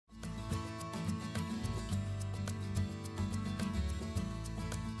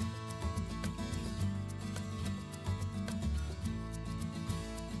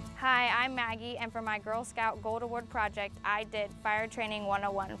Hi, I'm Maggie, and for my Girl Scout Gold Award project, I did Fire Training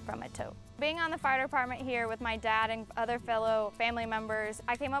 101 from a tote. Being on the fire department here with my dad and other fellow family members,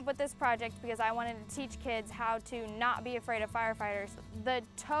 I came up with this project because I wanted to teach kids how to not be afraid of firefighters. The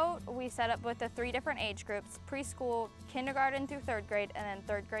tote we set up with the 3 different age groups: preschool, kindergarten through 3rd grade, and then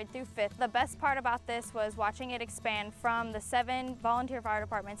 3rd grade through 5th. The best part about this was watching it expand from the 7 volunteer fire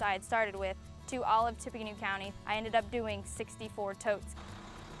departments I had started with to all of Tippecanoe County. I ended up doing 64 totes.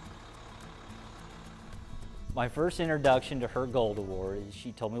 My first introduction to her Gold Award is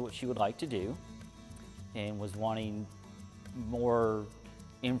she told me what she would like to do and was wanting more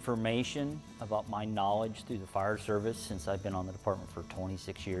information about my knowledge through the fire service since I've been on the department for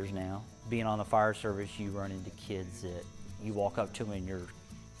 26 years now. Being on the fire service, you run into kids that you walk up to them and you're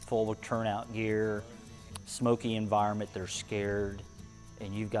full of turnout gear, smoky environment, they're scared,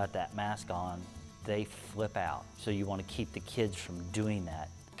 and you've got that mask on, they flip out. So you want to keep the kids from doing that.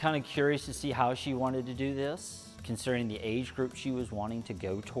 Kind of curious to see how she wanted to do this, considering the age group she was wanting to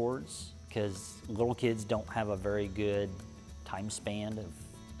go towards, because little kids don't have a very good time span of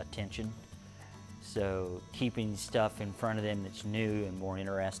attention. So keeping stuff in front of them that's new and more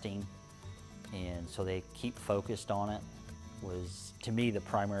interesting, and so they keep focused on it, was, to me, the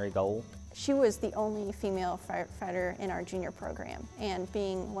primary goal. She was the only female firefighter in our junior program, and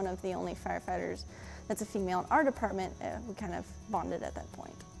being one of the only firefighters that's a female in our department, we kind of bonded at that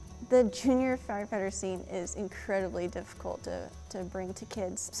point. The junior firefighter scene is incredibly difficult to bring to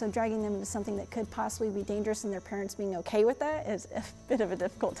kids, so dragging them into something that could possibly be dangerous and their parents being okay with that is a bit of a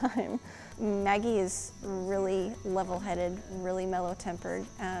difficult time. Maggie is really level-headed, really mellow-tempered.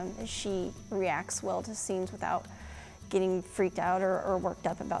 She reacts well to scenes without getting freaked out or worked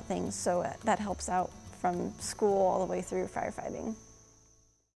up about things, so that helps out from school all the way through firefighting.